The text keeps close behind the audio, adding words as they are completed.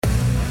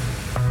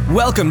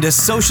Welcome to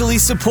Socially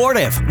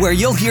Supportive, where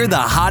you'll hear the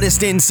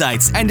hottest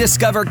insights and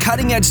discover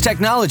cutting-edge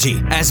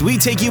technology as we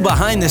take you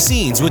behind the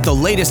scenes with the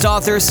latest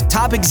authors,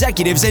 top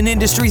executives, and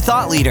industry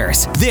thought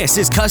leaders. This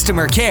is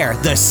Customer Care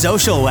the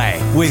Social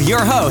Way with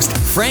your host,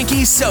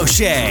 Frankie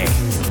Soche.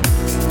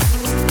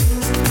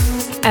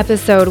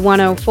 Episode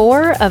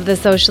 104 of the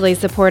Socially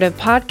Supportive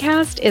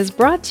podcast is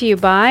brought to you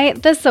by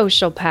The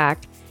Social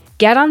Pack.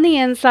 Get on the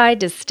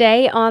inside to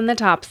stay on the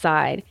top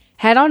side.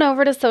 Head on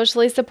over to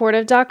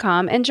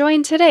sociallysupportive.com and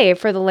join today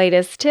for the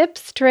latest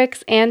tips,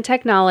 tricks, and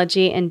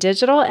technology in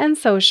digital and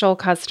social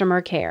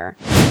customer care.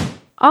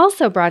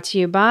 Also brought to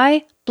you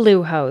by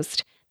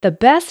Bluehost, the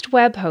best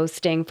web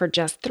hosting for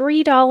just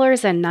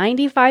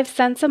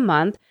 $3.95 a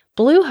month.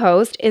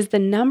 Bluehost is the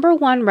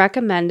 #1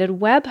 recommended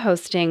web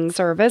hosting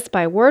service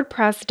by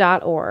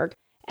WordPress.org.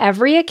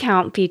 Every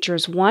account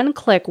features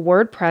one-click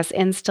WordPress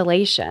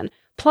installation.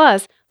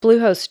 Plus,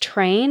 Bluehost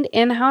trained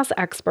in-house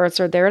experts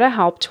are there to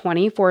help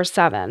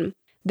 24/7.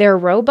 Their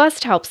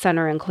robust help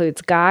center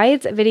includes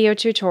guides, video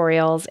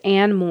tutorials,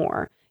 and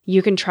more.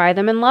 You can try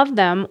them and love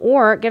them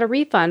or get a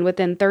refund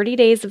within 30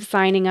 days of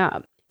signing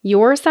up.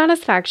 Your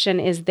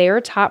satisfaction is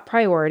their top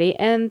priority,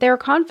 and they're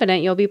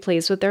confident you'll be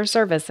pleased with their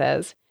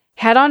services.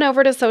 Head on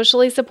over to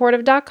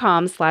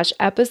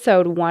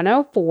sociallysupportive.com/episode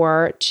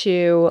 104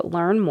 to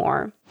learn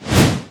more.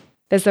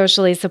 The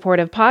Socially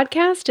Supportive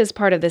podcast is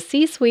part of the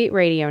C-Suite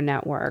Radio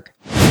Network.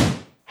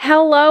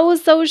 Hello,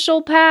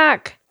 Social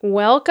Pack!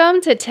 Welcome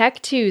to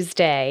Tech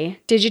Tuesday.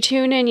 Did you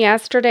tune in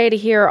yesterday to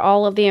hear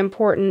all of the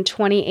important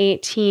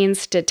 2018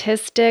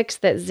 statistics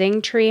that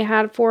Zingtree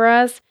had for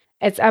us?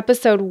 It's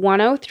episode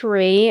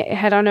 103.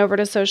 Head on over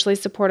to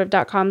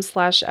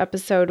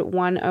sociallysupportive.com/episode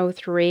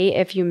 103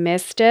 if you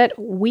missed it.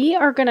 We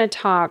are going to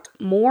talk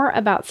more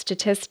about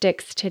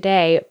statistics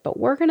today, but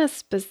we're going to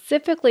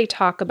specifically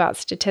talk about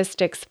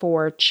statistics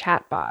for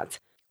chatbots.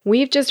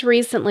 We've just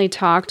recently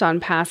talked on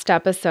past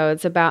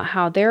episodes about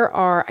how there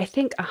are, I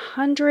think,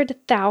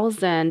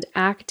 100,000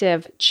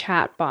 active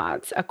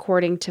chatbots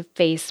according to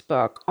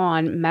Facebook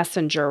on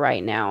Messenger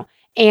right now.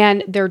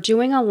 And they're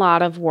doing a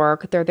lot of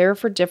work. They're there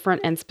for different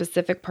and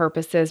specific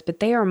purposes, but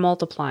they are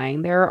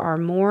multiplying. There are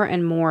more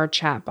and more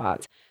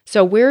chatbots.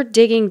 So we're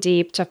digging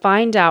deep to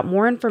find out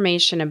more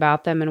information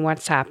about them and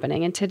what's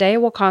happening. And today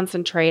we'll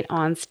concentrate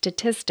on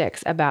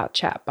statistics about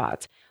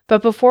chatbots.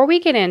 But before we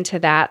get into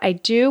that, I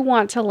do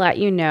want to let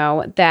you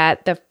know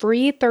that the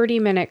free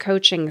 30-minute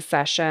coaching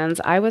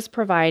sessions I was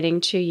providing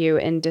to you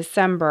in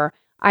December,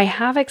 I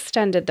have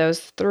extended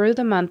those through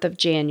the month of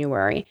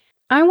January.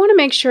 I want to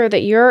make sure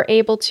that you're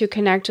able to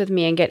connect with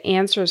me and get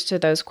answers to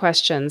those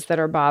questions that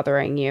are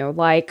bothering you.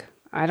 Like,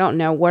 I don't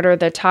know, what are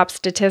the top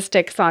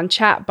statistics on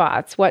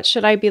chatbots? What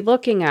should I be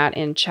looking at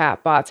in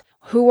chatbots?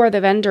 Who are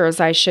the vendors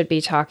I should be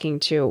talking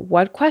to?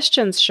 What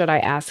questions should I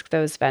ask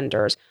those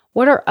vendors?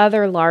 What are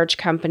other large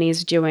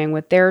companies doing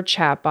with their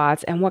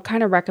chatbots? And what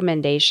kind of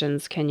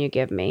recommendations can you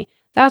give me?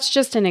 That's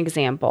just an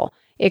example.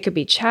 It could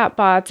be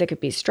chatbots, it could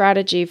be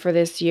strategy for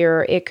this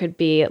year, it could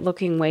be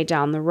looking way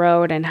down the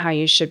road and how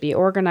you should be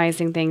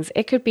organizing things.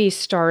 It could be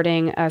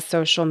starting a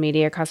social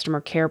media customer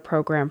care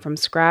program from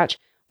scratch.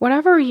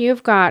 Whatever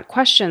you've got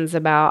questions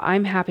about,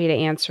 I'm happy to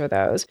answer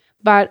those.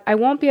 But I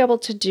won't be able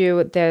to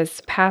do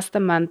this past the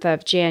month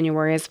of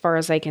January as far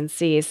as I can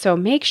see. So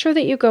make sure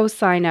that you go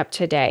sign up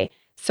today.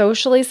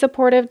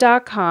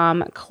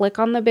 sociallysupportive.com, click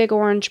on the big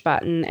orange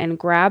button and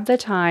grab the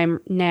time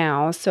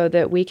now so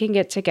that we can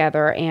get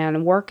together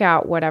and work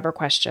out whatever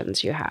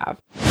questions you have.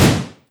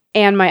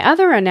 And my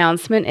other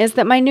announcement is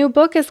that my new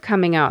book is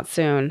coming out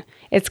soon.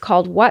 It's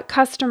called What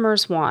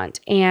Customers Want.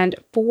 And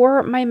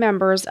for my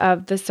members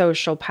of the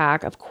Social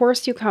Pack, of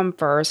course you come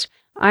first,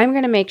 I'm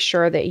going to make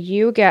sure that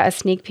you get a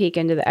sneak peek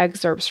into the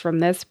excerpts from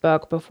this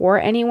book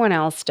before anyone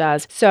else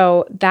does.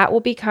 So that will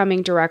be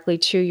coming directly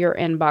to your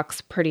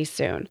inbox pretty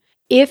soon.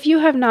 If you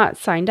have not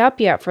signed up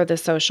yet for the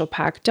Social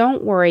Pack,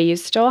 don't worry, you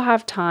still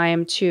have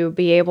time to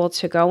be able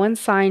to go and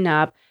sign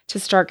up to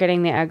start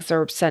getting the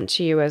excerpts sent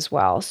to you as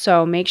well.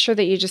 So make sure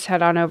that you just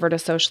head on over to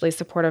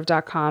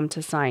sociallysupportive.com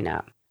to sign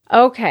up.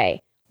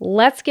 Okay,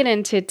 let's get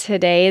into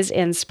today's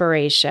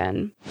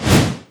inspiration.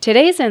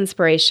 Today's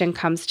inspiration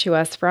comes to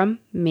us from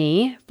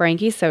me,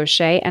 Frankie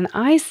Soche, and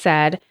I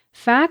said,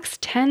 facts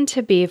tend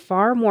to be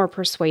far more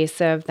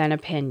persuasive than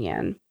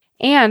opinion.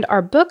 And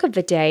our book of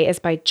the day is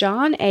by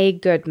John A.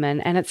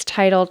 Goodman, and it's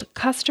titled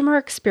Customer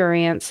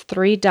Experience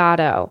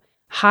 3.0,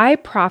 High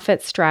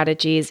Profit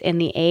Strategies in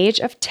the Age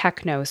of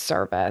Techno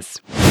Service.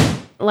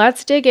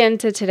 Let's dig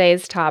into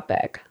today's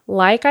topic.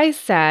 Like I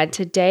said,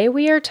 today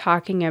we are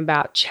talking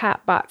about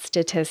chatbot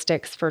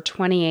statistics for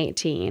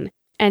 2018.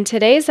 And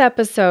today's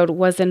episode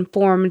was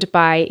informed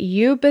by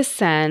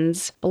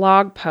Ubisend's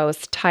blog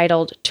post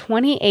titled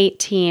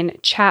 2018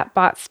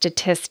 Chatbot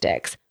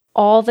Statistics,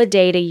 All the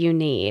Data You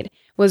Need.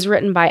 Was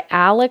written by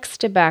Alex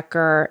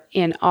DeBecker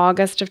in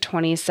August of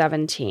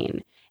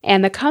 2017.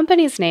 And the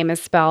company's name is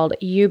spelled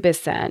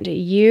Ubisend,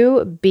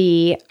 Ubisend.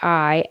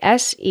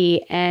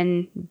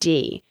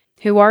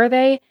 Who are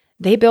they?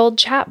 They build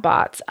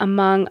chatbots,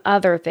 among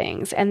other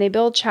things, and they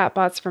build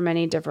chatbots for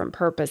many different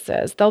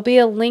purposes. There'll be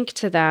a link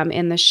to them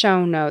in the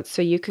show notes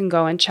so you can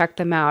go and check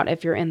them out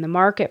if you're in the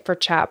market for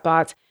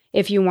chatbots,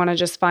 if you want to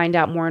just find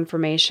out more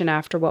information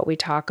after what we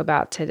talk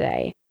about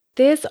today.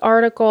 This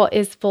article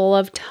is full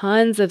of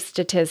tons of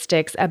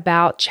statistics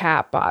about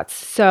chatbots,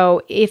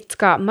 so it's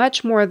got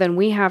much more than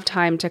we have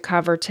time to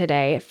cover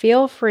today.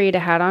 Feel free to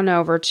head on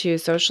over to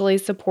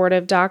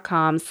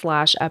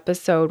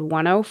sociallysupportive.com/episode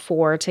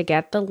 104 to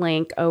get the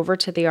link over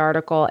to the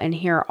article and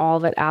hear all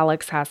that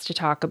Alex has to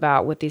talk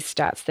about with these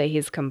stats that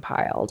he's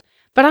compiled.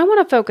 But I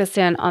want to focus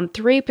in on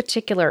 3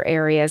 particular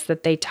areas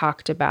that they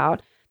talked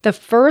about. The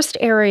first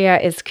area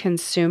is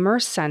consumer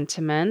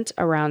sentiment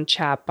around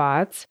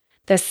chatbots.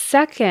 The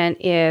second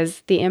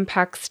is the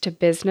impacts to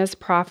business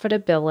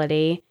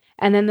profitability.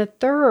 And then the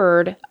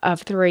third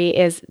of 3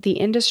 is the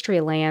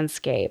industry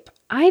landscape.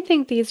 I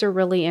think these are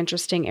really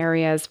interesting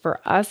areas for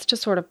us to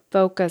sort of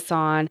focus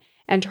on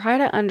and try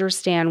to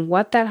understand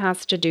what that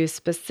has to do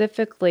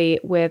specifically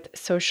with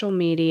social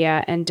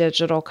media and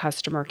digital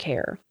customer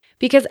care.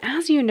 Because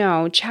as you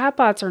know,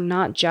 chatbots are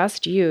not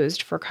just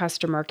used for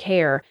customer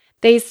care.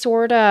 They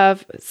sort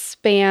of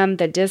span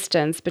the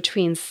distance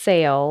between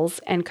sales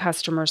and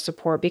customer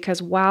support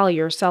because while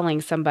you're selling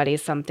somebody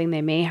something,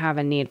 they may have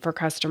a need for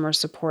customer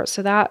support.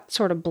 So that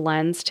sort of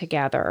blends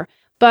together.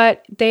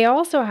 But they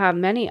also have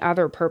many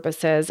other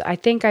purposes. I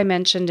think I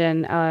mentioned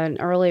in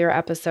an earlier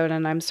episode,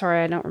 and I'm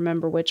sorry, I don't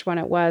remember which one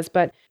it was,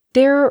 but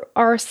there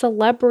are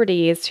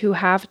celebrities who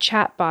have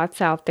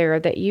chatbots out there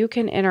that you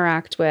can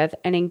interact with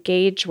and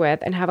engage with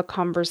and have a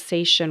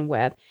conversation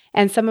with.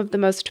 And some of the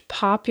most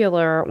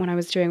popular, when I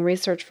was doing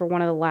research for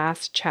one of the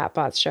last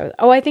chatbot shows,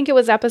 I think it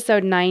was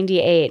episode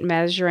 98,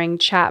 Measuring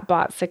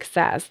Chatbot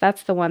Success.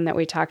 That's the one that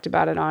we talked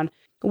about it on,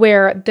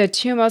 where the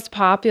 2 most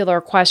popular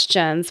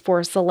questions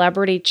for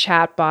celebrity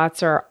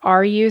chatbots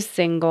are you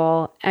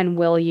single and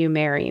will you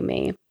marry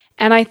me?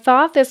 And I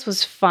thought this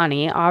was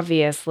funny,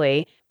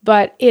 obviously,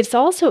 but it's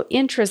also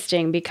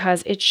interesting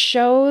because it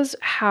shows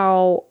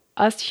how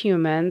us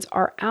humans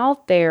are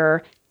out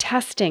there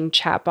testing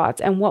chatbots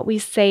and what we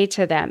say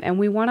to them. And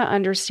we want to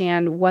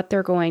understand what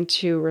they're going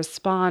to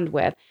respond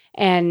with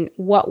and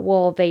what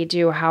will they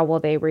do, how will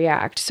they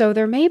react. So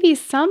there may be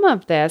some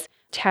of this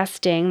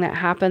testing that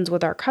happens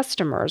with our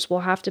customers. We'll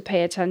have to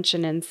pay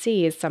attention and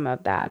see some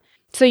of that.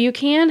 So you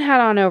can head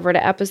on over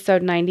to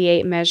episode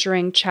 98,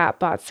 Measuring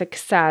Chatbot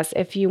Success,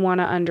 if you want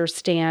to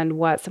understand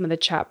what some of the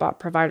chatbot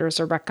providers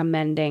are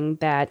recommending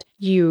that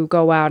you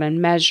go out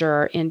and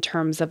measure in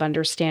terms of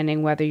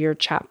understanding whether your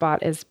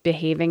chatbot is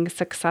behaving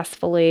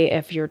successfully,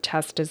 if your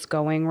test is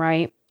going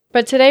right.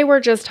 But today we're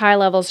just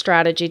high-level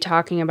strategy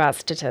talking about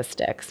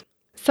statistics.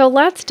 So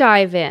let's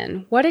dive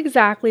in. What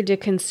exactly do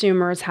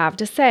consumers have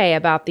to say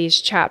about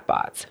these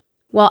chatbots?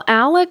 Well,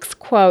 Alex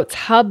quotes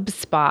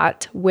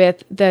HubSpot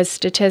with the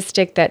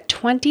statistic that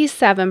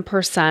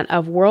 27%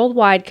 of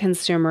worldwide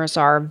consumers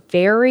are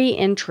very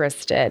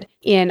interested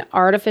in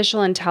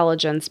artificial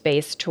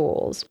intelligence-based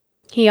tools.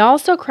 He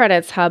also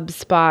credits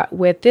HubSpot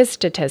with this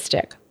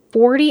statistic.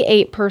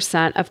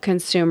 48% of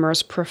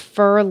consumers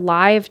prefer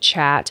live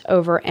chat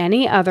over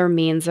any other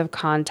means of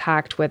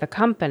contact with a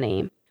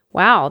company.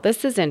 Wow,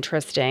 this is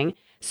interesting.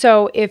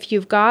 So if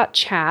you've got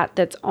chat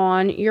that's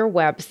on your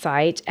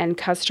website and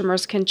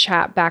customers can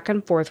chat back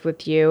and forth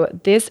with you,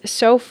 this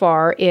so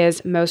far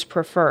is most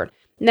preferred.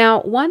 Now,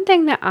 one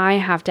thing that I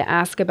have to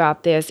ask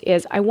about this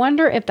is I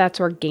wonder if that's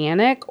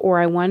organic or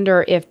I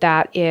wonder if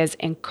that is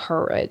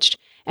encouraged.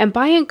 And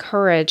by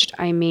encouraged,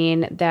 I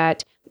mean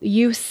that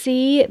you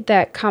see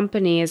that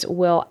companies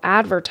will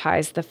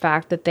advertise the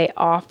fact that they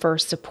offer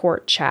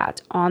support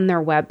chat on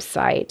their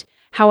website.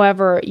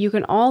 However, you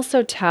can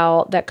also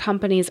tell that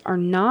companies are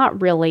not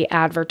really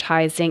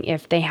advertising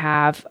if they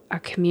have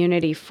a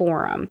community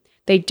forum.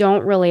 They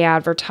don't really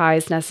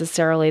advertise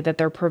necessarily that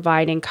they're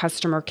providing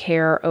customer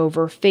care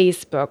over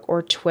Facebook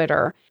or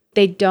Twitter.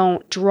 They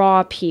don't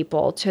draw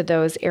people to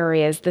those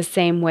areas the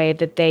same way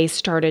that they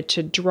started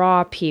to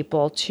draw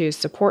people to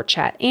support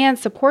chat. And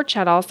support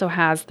chat also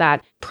has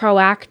that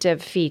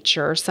proactive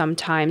feature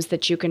sometimes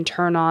that you can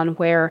turn on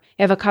where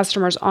if a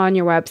customer's on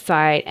your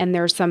website and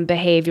there's some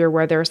behavior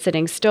where they're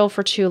sitting still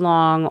for too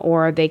long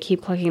or they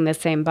keep clicking the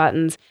same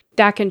buttons,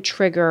 that can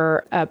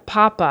trigger a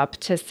pop-up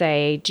to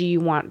say, do you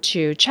want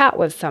to chat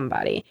with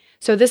somebody?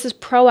 So this is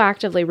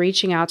proactively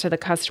reaching out to the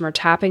customer,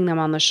 tapping them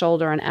on the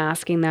shoulder and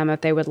asking them if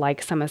they would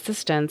like some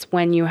assistance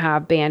when you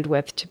have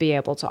bandwidth to be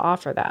able to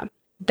offer that.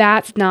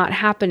 That's not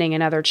happening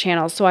in other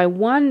channels. So I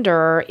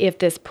wonder if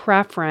this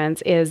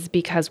preference is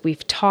because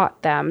we've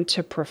taught them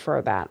to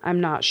prefer that.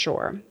 I'm not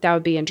sure. That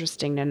would be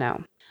interesting to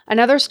know.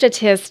 Another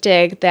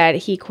statistic that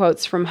he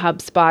quotes from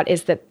HubSpot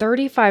is that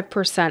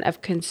 35%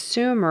 of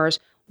consumers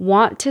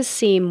want to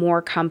see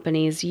more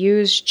companies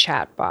use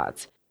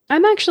chatbots.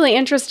 I'm actually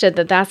interested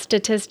that that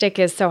statistic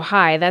is so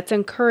high. That's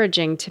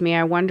encouraging to me.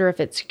 I wonder if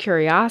it's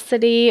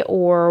curiosity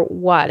or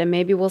what, and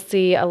maybe we'll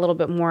see a little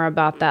bit more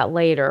about that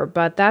later,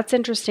 but that's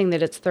interesting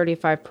that it's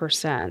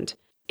 35%.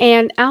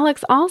 And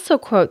Alex also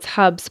quotes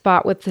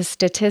HubSpot with the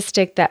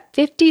statistic that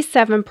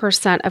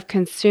 57% of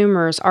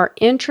consumers are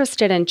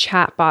interested in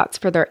chatbots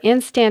for their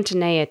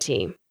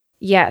instantaneity.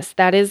 Yes,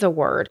 that is a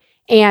word.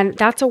 And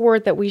that's a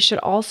word that we should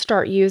all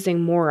start using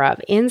more of,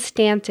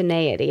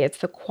 instantaneity. It's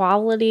the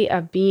quality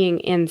of being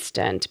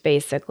instant,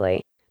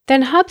 basically.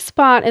 Then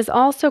HubSpot is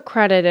also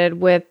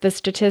credited with the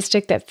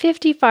statistic that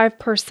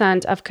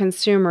 55% of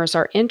consumers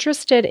are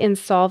interested in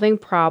solving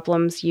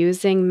problems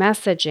using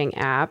messaging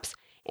apps.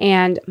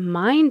 And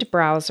Mind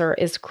Browser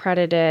is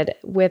credited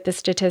with the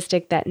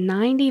statistic that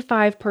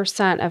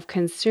 95% of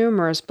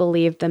consumers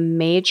believe the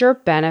major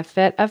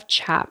benefit of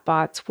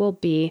chatbots will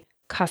be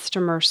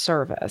customer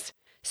service.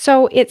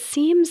 So it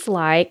seems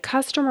like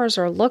customers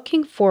are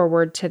looking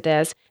forward to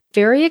this,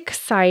 very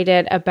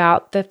excited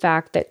about the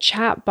fact that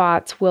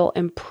chatbots will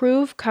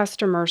improve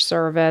customer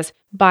service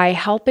by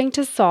helping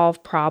to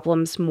solve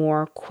problems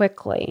more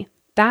quickly.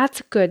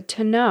 That's good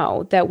to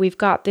know that we've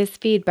got this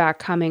feedback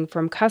coming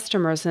from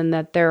customers and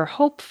that they're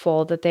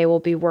hopeful that they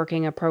will be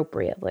working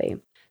appropriately.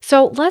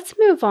 So let's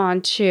move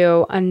on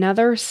to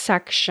another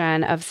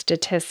section of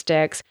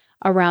statistics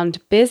around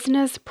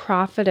business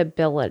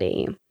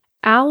profitability.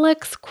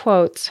 Alex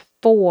quotes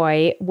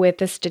Foy with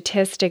the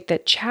statistic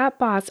that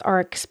chatbots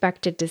are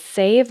expected to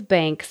save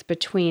banks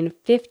between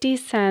 50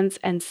 cents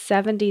and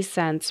 70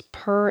 cents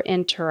per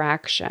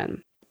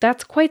interaction.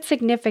 That's quite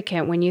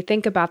significant when you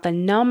think about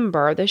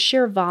the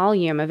sheer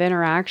volume of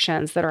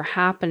interactions that are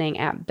happening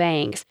at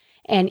banks.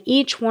 And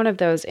each one of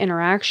those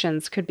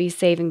interactions could be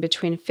saving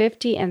between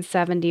 50 and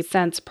 70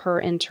 cents per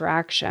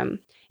interaction.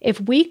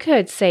 If we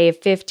could save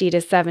 50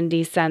 to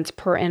 70 cents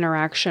per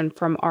interaction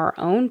from our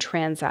own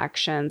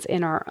transactions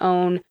in our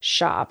own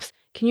shops,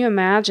 can you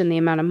imagine the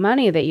amount of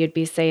money that you'd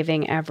be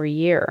saving every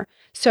year?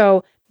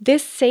 So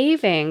this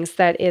savings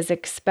that is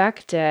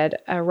expected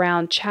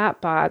around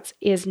chatbots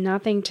is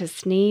nothing to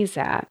sneeze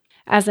at.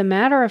 As a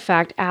matter of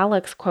fact,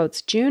 Alex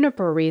quotes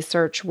Juniper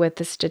research with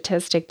the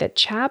statistic that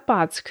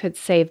chatbots could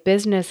save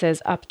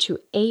businesses up to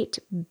 $8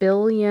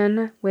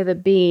 billion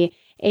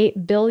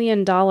 $8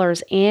 billion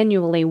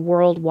annually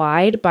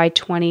worldwide by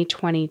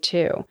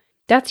 2022.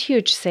 That's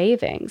huge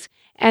savings.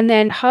 And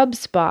then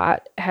HubSpot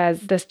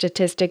has the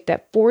statistic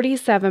that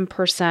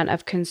 47%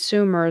 of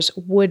consumers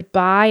would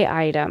buy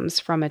items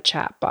from a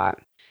chatbot.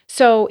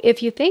 So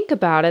if you think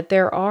about it,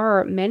 there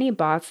are many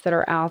bots that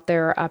are out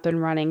there up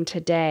and running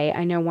today.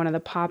 I know one of the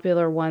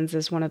popular ones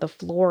is one of the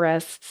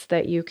florists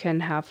that you can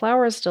have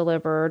flowers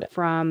delivered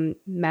from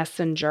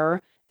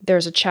Messenger.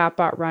 There's a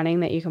chatbot running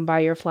that you can buy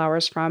your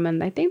flowers from.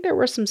 And I think there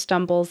were some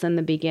stumbles in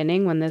the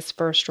beginning when this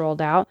first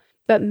rolled out.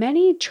 But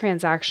many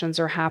transactions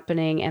are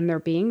happening and they're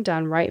being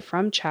done right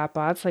from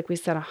chatbots. Like we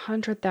said,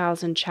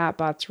 100,000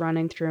 chatbots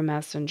running through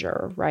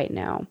Messenger right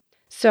now.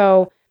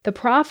 So the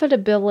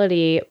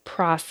profitability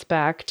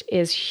prospect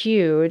is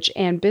huge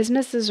and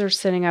businesses are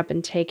sitting up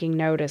and taking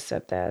notice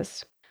of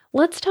this.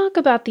 Let's talk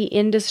about the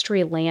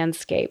industry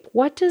landscape.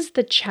 What does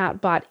the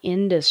chatbot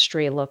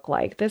industry look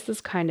like? This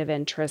is kind of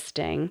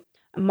interesting.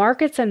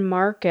 Markets and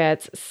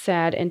Markets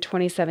said in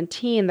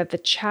 2017 that the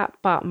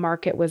chatbot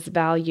market was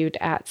valued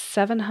at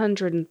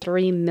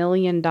 $703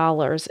 million in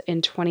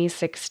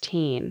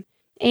 2016.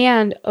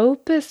 And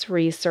Opus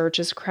Research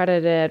is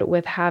credited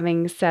with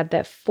having said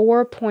that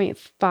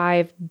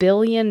 $4.5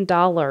 billion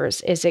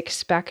is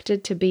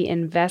expected to be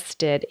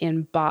invested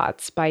in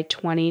bots by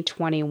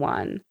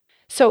 2021.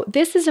 So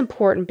this is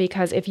important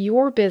because if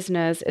your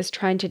business is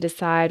trying to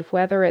decide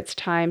whether it's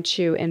time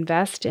to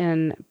invest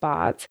in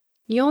bots,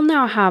 you'll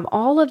now have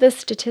all of this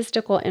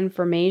statistical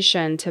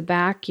information to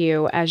back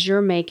you as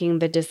you're making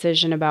the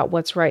decision about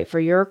what's right for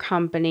your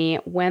company,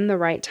 when the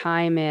right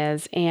time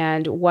is,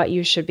 and what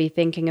you should be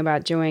thinking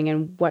about doing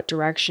and what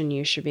direction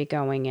you should be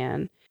going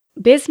in.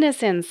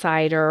 Business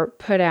Insider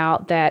put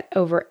out that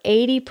over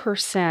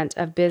 80%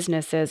 of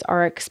businesses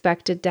are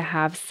expected to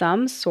have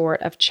some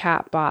sort of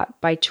chatbot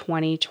by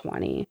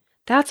 2020.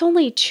 That's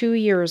only 2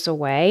 years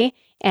away.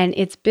 And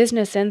it's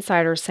Business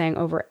Insider saying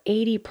over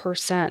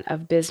 80%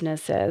 of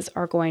businesses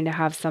are going to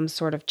have some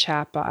sort of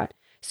chatbot.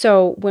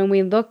 So when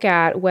we look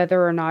at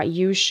whether or not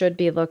you should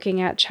be looking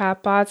at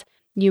chatbots,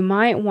 you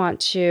might want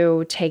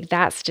to take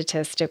that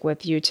statistic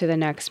with you to the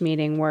next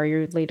meeting where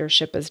your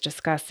leadership is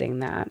discussing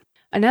that.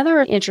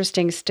 Another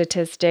interesting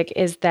statistic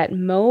is that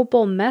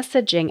mobile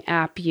messaging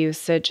app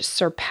usage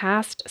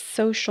surpassed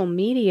social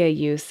media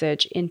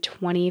usage in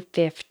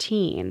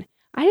 2015.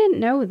 I didn't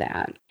know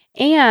that.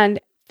 And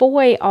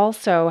Foy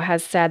also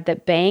has said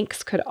that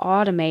banks could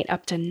automate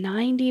up to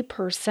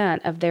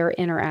 90% of their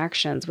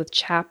interactions with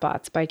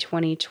chatbots by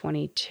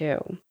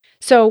 2022.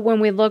 So when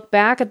we look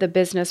back at the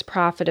business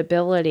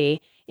profitability,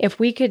 if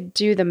we could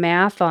do the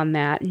math on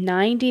that,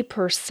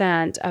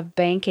 90% of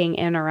banking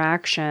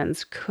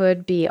interactions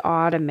could be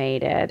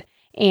automated,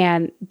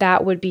 and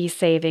that would be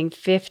saving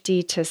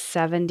 50 to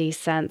 70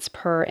 cents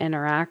per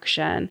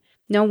interaction.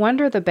 No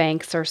wonder the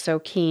banks are so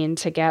keen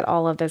to get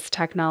all of this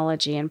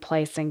technology in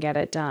place and get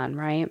it done,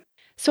 right?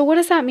 So what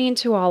does that mean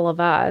to all of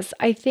us?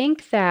 I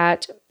think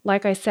that,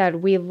 like I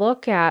said, we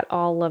look at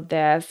all of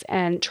this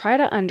and try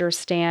to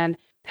understand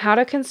How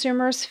do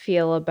consumers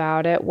feel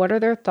about it? What are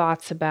their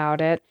thoughts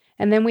about it?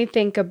 And then we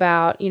think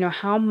about,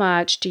 how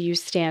much do you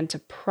stand to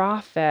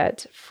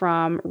profit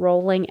from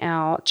rolling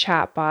out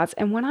chatbots?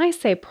 And when I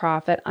say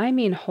profit, I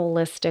mean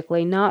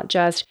holistically, not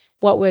just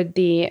what would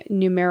the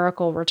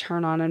numerical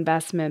return on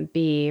investment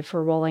be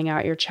for rolling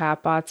out your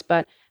chatbots,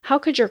 but how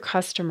could your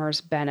customers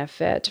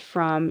benefit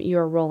from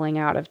your rolling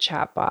out of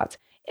chatbots?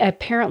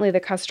 Apparently, the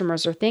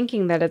customers are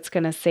thinking that it's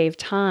going to save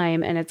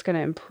time and it's going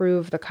to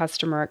improve the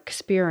customer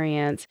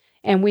experience.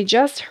 And we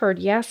just heard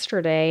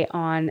yesterday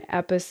on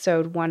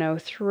episode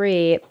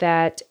 103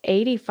 that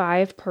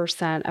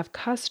 85% of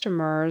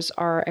customers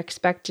are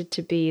expected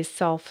to be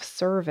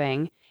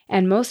self-serving,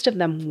 and most of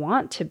them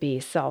want to be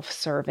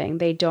self-serving.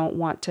 They don't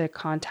want to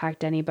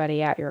contact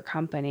anybody at your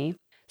company.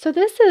 So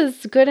this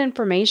is good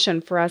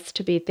information for us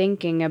to be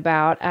thinking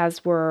about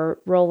as we're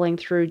rolling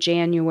through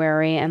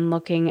January and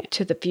looking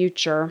to the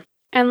future.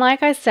 And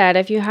like I said,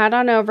 if you head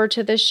on over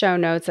to the show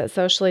notes at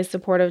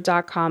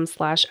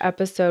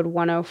sociallysupportive.com/episode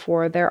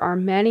 104, there are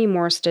many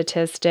more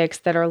statistics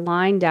that are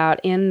lined out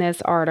in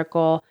this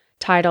article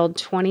titled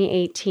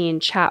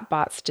 2018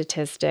 Chatbot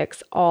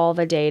Statistics, All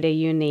the Data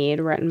You Need,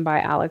 written by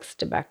Alex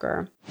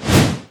DeBecker.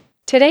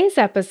 Today's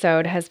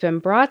episode has been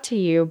brought to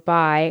you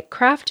by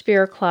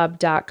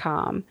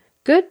craftbeerclub.com.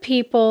 Good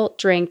people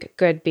drink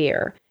good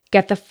beer.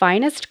 Get the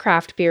finest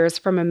craft beers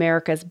from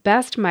America's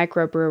best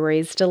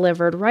microbreweries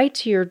delivered right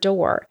to your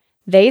door.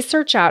 They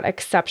search out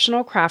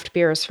exceptional craft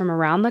beers from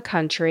around the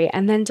country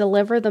and then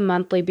deliver the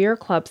monthly beer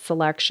club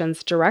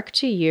selections direct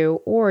to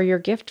you or your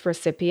gift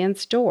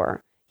recipient's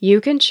door.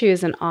 You can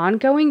choose an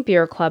ongoing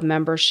beer club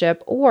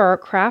membership or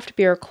craft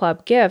beer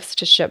club gifts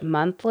to ship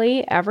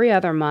monthly, every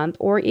other month,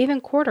 or even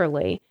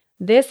quarterly.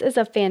 This is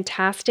a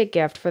fantastic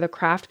gift for the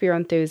craft beer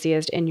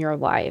enthusiast in your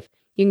life.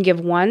 You can give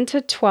 1 to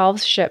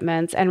 12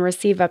 shipments and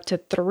receive up to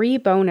 3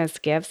 bonus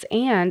gifts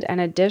and an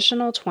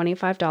additional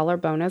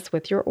 $25 bonus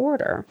with your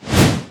order.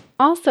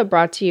 Also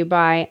brought to you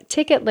by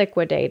Ticket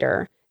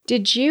Liquidator.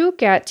 Did you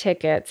get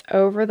tickets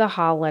over the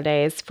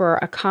holidays for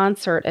a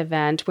concert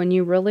event when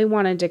you really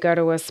wanted to go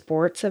to a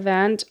sports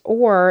event?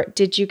 Or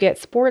did you get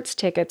sports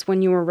tickets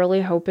when you were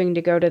really hoping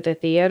to go to the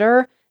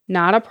theater?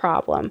 Not a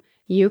problem.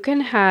 You can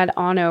head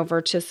on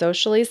over to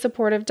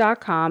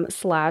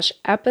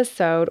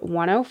sociallysupportive.com/episode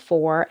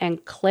 104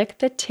 and click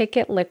the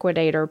Ticket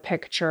Liquidator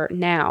picture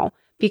now,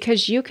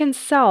 because you can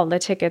sell the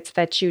tickets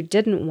that you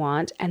didn't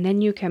want and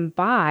then you can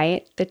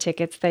buy the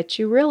tickets that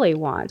you really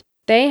want.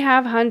 They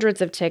have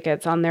hundreds of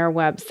tickets on their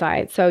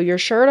website, so you're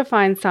sure to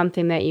find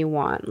something that you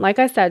want. Like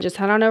I said, just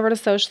head on over to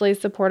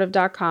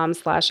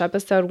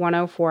sociallysupportive.com/episode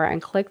 104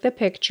 and click the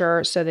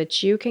picture so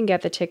that you can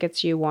get the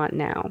tickets you want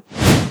now.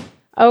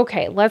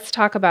 Okay, let's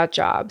talk about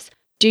jobs.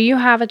 Do you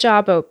have a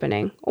job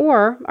opening,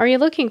 or are you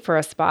looking for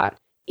a spot?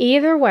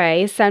 Either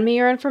way, send me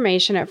your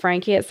information at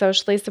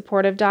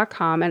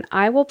frankie@sociallysupportive.com and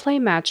I will play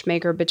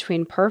matchmaker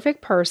between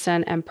perfect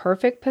person and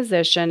perfect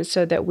position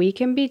so that we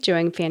can be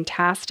doing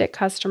fantastic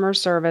customer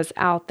service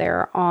out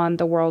there on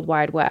the World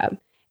Wide Web.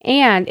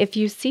 And if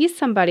you see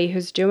somebody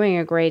who's doing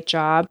a great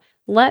job,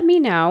 let me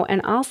know and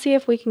I'll see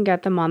if we can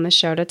get them on the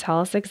show to tell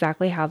us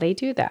exactly how they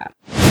do that.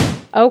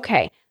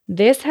 Okay.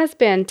 This has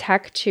been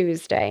Tech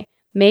Tuesday.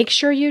 Make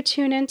sure you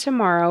tune in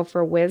tomorrow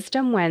for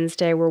Wisdom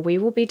Wednesday, where we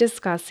will be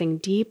discussing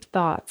deep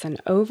thoughts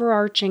and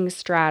overarching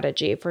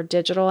strategy for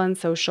digital and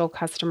social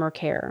customer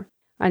care.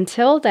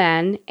 Until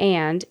then,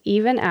 and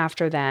even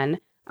after then,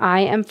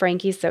 I am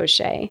Frankie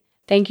Soche.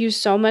 Thank you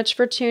so much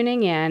for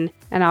tuning in,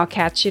 and I'll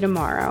catch you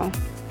tomorrow.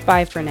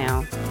 Bye for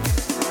now.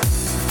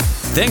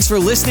 Thanks for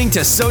listening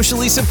to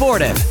Socially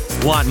Supportive.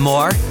 Want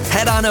more?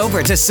 Head on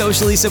over to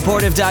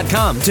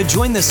sociallysupportive.com to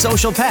join the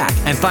social pack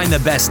and find the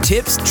best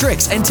tips,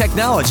 tricks, and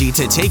technology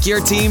to take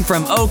your team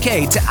from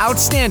okay to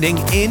outstanding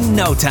in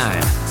no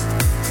time.